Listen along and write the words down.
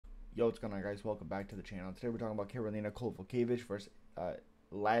Yo, what's going on, guys? Welcome back to the channel. Today we're talking about Karolina Kowalkiewicz versus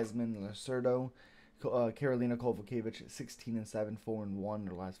Iasmin Lucindo. Karolina Kowalkiewicz 16-7, 4-1 in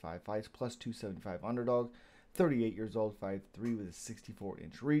her last 5 fights, plus 275 underdog. 38 years old, 5'3" with a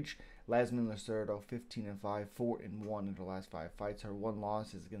 64-inch reach. Iasmin Lucindo 15-5, 4-1 in her last 5 fights. Her one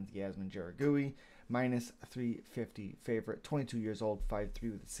loss is against Iasmin Jaraguy, minus 350 favorite. 22 years old,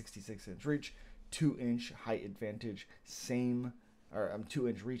 5'3" with a 66-inch reach, 2-inch height advantage,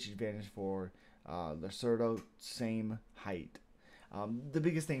 2-inch reach advantage for Lucindo, same height. The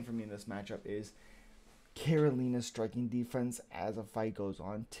biggest thing for me in this matchup is Karolina's striking defense as a fight goes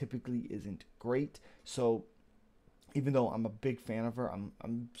on typically isn't great. So even though I'm a big fan of her,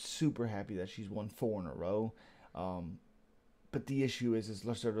 I'm super happy that she's won 4 in a row. But the issue is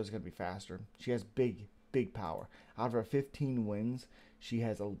Lucindo is going to be faster. She has big power. Out of her 15 wins, she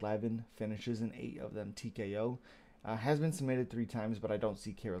has 11 finishes and 8 of them TKO. Has been submitted 3 times, but I don't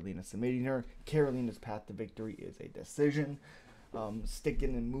see Karolina submitting her. Karolina's path to victory is a decision,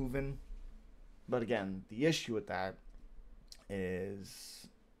 sticking and moving. But again, the issue with that is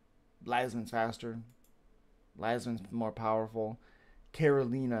Iasmin's faster. Iasmin's more powerful.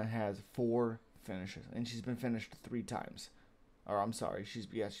 Karolina has 4 finishes, and she's been finished 3 times. Or I'm sorry, she's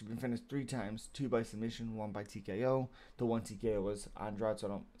been finished 3 times, 2 by submission, 1 by TKO. The 1 TKO was Andrade, so I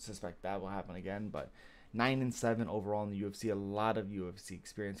don't suspect that will happen again. But 9-7 overall in the UFC, a lot of UFC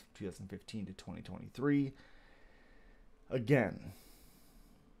experience from 2015 to 2023. Again,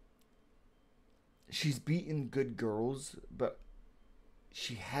 she's beaten good girls, but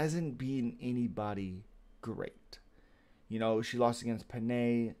she hasn't beaten anybody great. You know, she lost against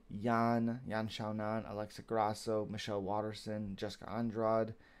Panay, Yan Xiaonan, Alexa Grasso, Michelle Waterson, Jessica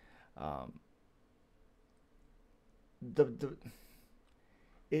Andrade.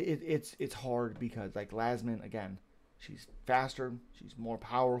 It's hard because, like, Iasmin, again, she's faster, she's more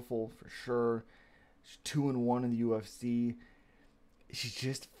powerful for sure. She's 2-1 in the UFC. She's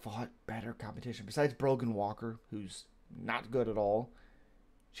just fought better competition. Besides Brogan Walker, who's not good at all,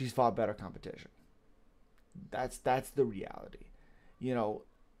 she's fought better competition. That's the reality. You know,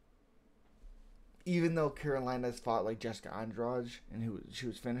 even though Karolina's fought like Jessica Andrade and she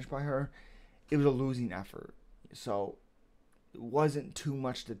was finished by her, it was a losing effort. So it wasn't too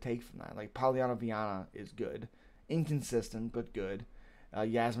much to take from that. Like, Pauliana Viana is good, inconsistent but good.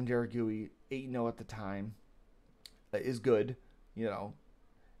 Iasmin Jaraguy, 8-0 at the time, is good. You know,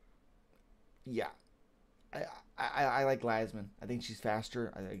 yeah, I like Iasmin. I think she's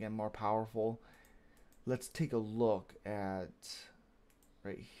faster. Again, more powerful. Let's take a look at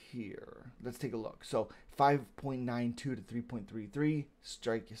right here. Let's take a look. So 5.92 to 3.33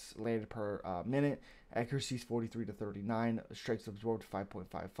 strikes landed per minute. Accuracy is 43 to 39. Strikes absorbed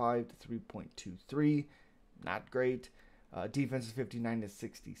 5.55 to 3.23. Not great. Defense is 59 to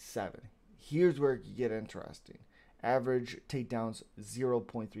 67. Here's where it can get interesting. Average takedowns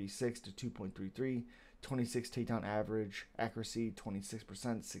 0.36 to 2.33. 26 takedown average. Accuracy 26%,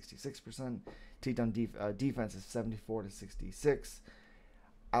 66%. Takedown defense is 74 to 66.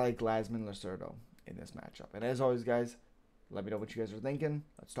 I like Iasmin Lucindo in this matchup. And as always, guys, let me know what you guys are thinking.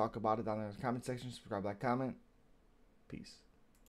 Let's talk about it down in the comment section. Subscribe, like, comment. Peace.